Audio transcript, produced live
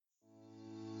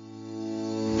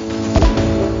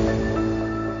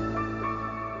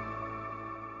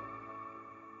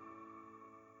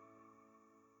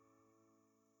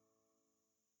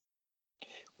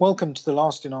Welcome to the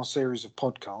last in our series of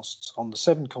podcasts on the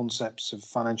 7 concepts of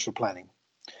financial planning.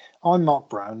 I'm Mark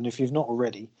Brown, and if you've not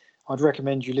already, I'd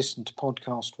recommend you listen to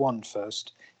podcast 1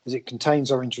 first, as it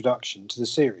contains our introduction to the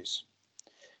series.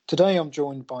 Today I'm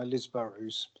joined by Liz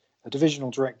Burrows, a Divisional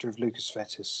Director of Lucas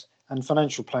Fettes and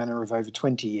financial planner of over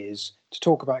 20 years, to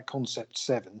talk about concept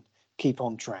 7, keep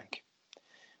on track.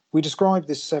 We describe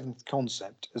this 7th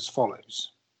concept as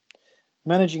follows.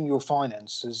 Managing your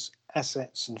finances,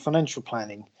 assets and financial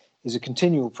planning is a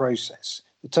continual process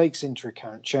that takes into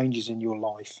account changes in your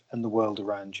life and the world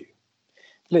around you.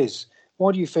 Liz,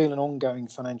 why do you feel an ongoing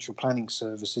financial planning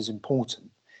service is important,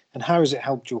 and how has it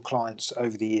helped your clients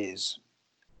over the years?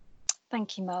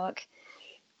 Thank you, Mark.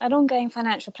 An ongoing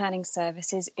financial planning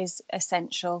service is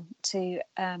essential to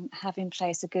have in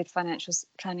place a good financial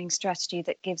planning strategy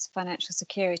that gives financial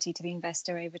security to the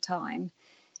investor over time.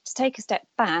 To take a step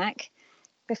back,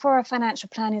 before a financial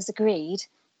plan is agreed,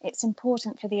 it's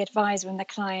important for the advisor and the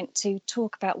client to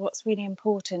talk about what's really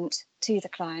important to the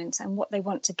client and what they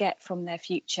want to get from their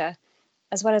future,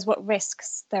 as well as what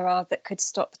risks there are that could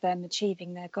stop them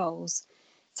achieving their goals.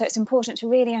 So it's important to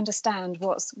really understand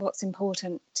what's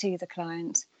important to the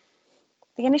client.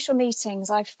 The initial meetings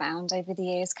I've found over the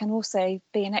years can also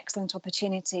be an excellent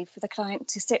opportunity for the client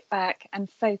to sit back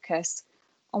and focus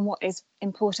on what is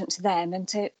important to them, and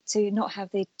to not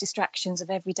have the distractions of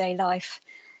everyday life,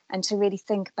 and to really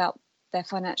think about their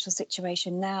financial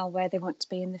situation now, where they want to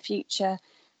be in the future,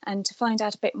 and to find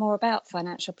out a bit more about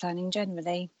financial planning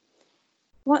generally.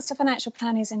 Once the financial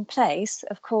plan is in place,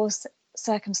 of course,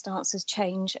 circumstances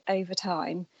change over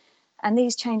time, and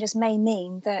these changes may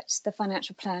mean that the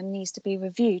financial plan needs to be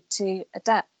reviewed to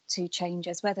adapt to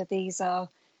changes, whether these are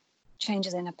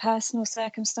changes in a personal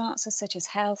circumstances such as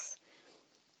health,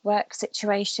 work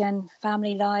situation,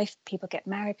 family life, people get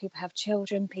married, people have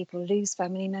children, people lose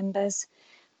family members,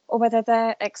 or whether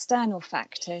they're external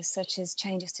factors such as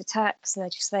changes to tax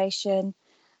legislation,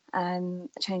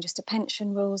 changes to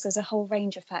pension rules. There's a whole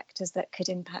range of factors that could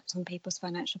impact on people's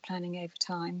financial planning over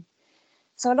time.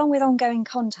 So along with ongoing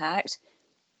contact,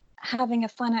 having a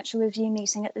financial review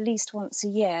meeting at least once a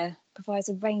year provides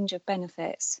a range of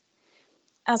benefits.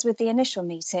 As with the initial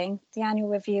meeting, the annual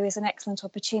review is an excellent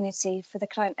opportunity for the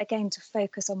client again to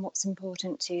focus on what's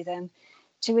important to them,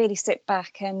 to really sit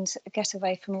back and get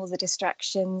away from all the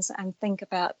distractions and think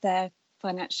about their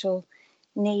financial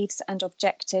needs and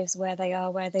objectives, where they are,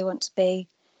 where they want to be.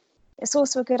 It's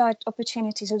also a good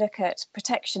opportunity to look at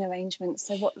protection arrangements.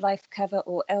 So what life cover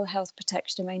or ill health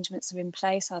protection arrangements are in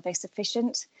place? Are they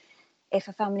sufficient? If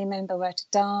a family member were to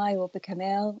die or become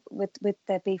ill, would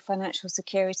there be financial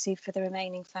security for the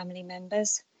remaining family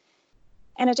members?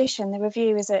 In addition, the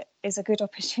review is a good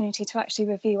opportunity to actually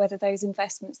review whether those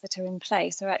investments that are in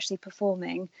place are actually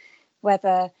performing,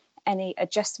 whether any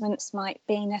adjustments might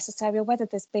be necessary, or whether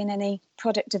there's been any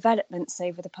product developments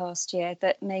over the past year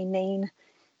that may mean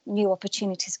new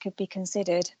opportunities could be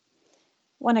considered.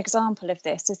 One example of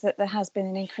this is that there has been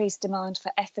an increased demand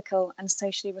for ethical and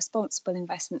socially responsible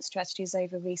investment strategies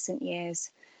over recent years.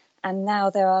 And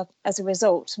now there are, as a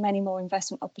result, many more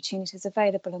investment opportunities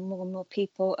available, and more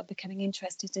people are becoming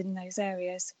interested in those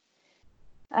areas.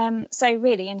 So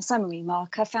really, in summary,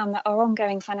 Mark, I found that our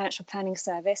ongoing financial planning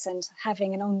service and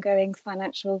having an ongoing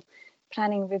financial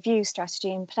planning review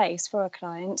strategy in place for a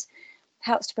client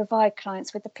helps to provide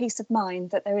clients with the peace of mind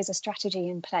that there is a strategy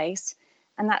in place,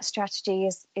 and that strategy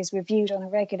is reviewed on a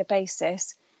regular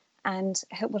basis, and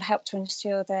it will help to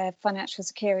ensure their financial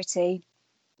security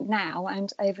now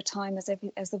and over time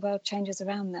as the world changes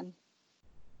around them.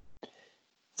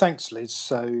 Thanks, Liz.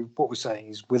 So what we're saying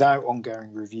is, without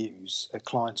ongoing reviews, a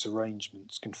client's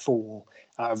arrangements can fall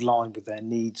out of line with their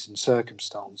needs and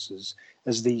circumstances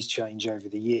as these change over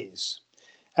the years.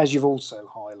 As you've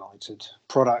also highlighted,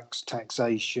 products,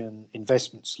 taxation,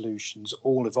 investment solutions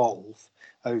all evolve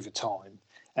over time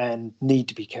and need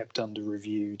to be kept under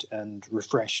reviewed and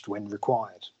refreshed when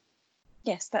required.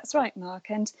 Yes, that's right, Mark.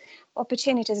 And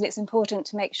opportunities, and it's important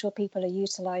to make sure people are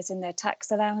utilising their tax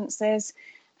allowances,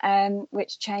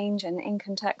 which change, and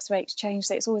income tax rates change.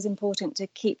 So it's always important to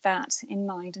keep that in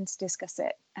mind and to discuss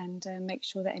it, and make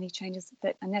sure that any changes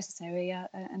that are necessary are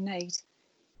made.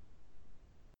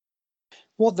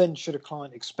 What then should a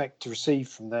client expect to receive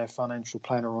from their financial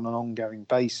planner on an ongoing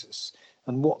basis?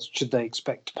 And what should they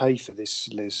expect to pay for this,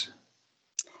 Liz?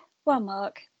 Well,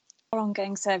 Mark, our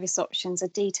ongoing service options are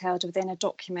detailed within a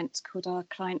document called our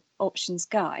Client Options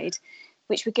Guide,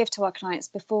 which we give to our clients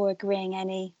before agreeing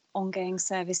any ongoing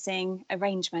servicing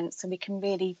arrangements, so we can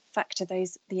really factor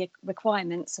the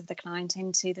requirements of the client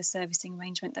into the servicing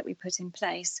arrangement that we put in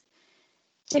place.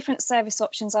 Different service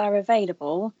options are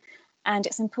available, And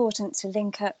it's important to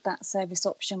link up that service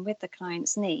option with the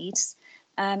client's needs,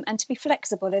 and to be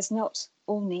flexible, as not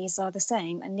all needs are the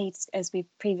same, and needs, as we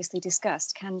previously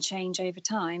discussed, can change over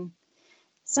time.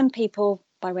 Some people,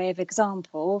 by way of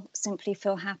example, simply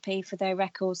feel happy for their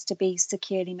records to be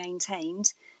securely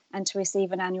maintained and to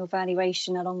receive an annual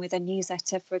valuation along with a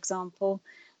newsletter, for example,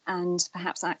 and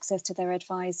perhaps access to their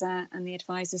advisor and the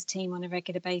advisor's team on a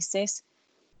regular basis.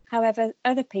 However,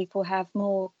 other people have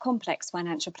more complex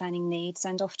financial planning needs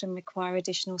and often require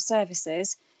additional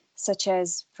services, such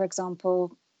as, for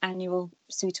example, annual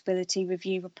suitability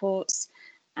review reports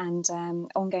and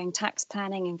ongoing tax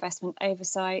planning, investment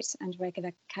oversight, and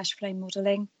regular cash flow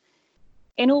modelling.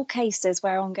 In all cases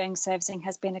where ongoing servicing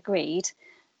has been agreed,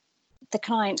 the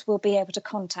client will be able to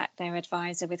contact their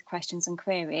advisor with questions and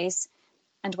queries,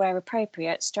 and where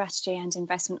appropriate, strategy and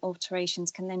investment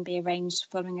alterations can then be arranged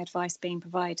following advice being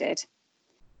provided.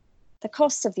 The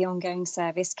costs of the ongoing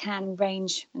service can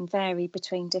range and vary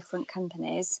between different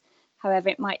companies. However,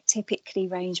 it might typically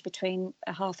range between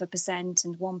 0.5%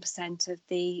 and 1% of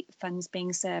the funds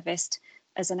being serviced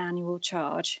as an annual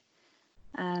charge.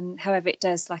 However, it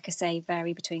does, like I say,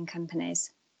 vary between companies.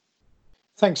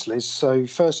 Thanks, Liz. So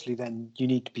firstly, then, you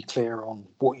need to be clear on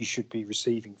what you should be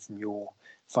receiving from your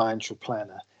financial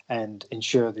planner and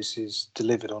ensure this is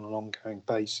delivered on an ongoing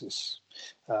basis.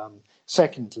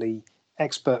 Secondly,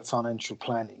 expert financial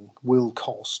planning will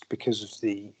cost because of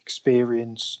the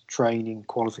experience, training,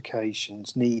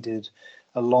 qualifications needed,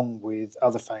 along with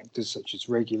other factors such as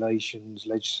regulations,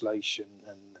 legislation,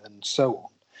 and so on.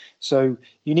 So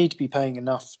you need to be paying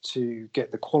enough to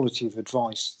get the quality of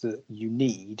advice that you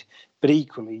need, but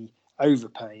equally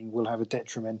overpaying will have a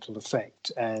detrimental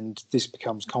effect, and this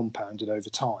becomes compounded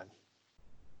over time.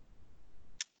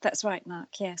 That's right, Mark.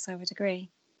 Yes, I would agree.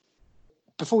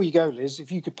 Before you go, Liz,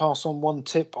 if you could pass on one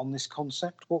tip on this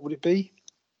concept, what would it be?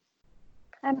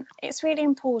 It's really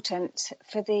important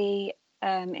for the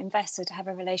investor to have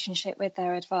a relationship with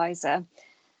their advisor,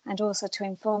 and also to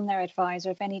inform their advisor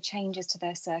of any changes to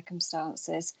their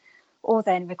circumstances or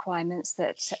then requirements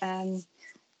that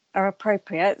are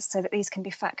appropriate, so that these can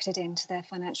be factored into their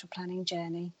financial planning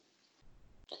journey.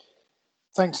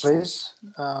 Thanks, Liz.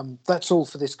 That's all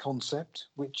for this concept,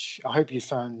 which I hope you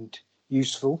found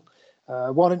useful.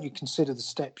 Why don't you consider the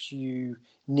steps you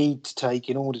need to take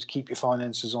in order to keep your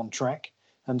finances on track,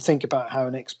 and think about how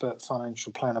an expert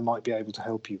financial planner might be able to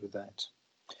help you with that.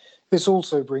 This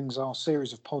also brings our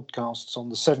series of podcasts on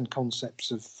the 7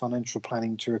 concepts of financial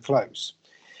planning to a close.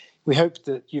 We hope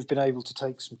that you've been able to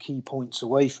take some key points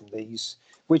away from these,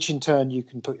 which in turn you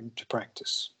can put into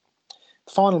practice.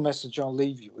 The final message I'll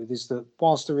leave you with is that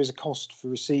whilst there is a cost for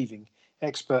receiving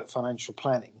expert financial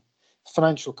planning, the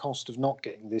financial cost of not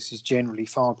getting this is generally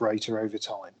far greater over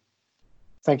time.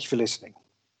 Thank you for listening.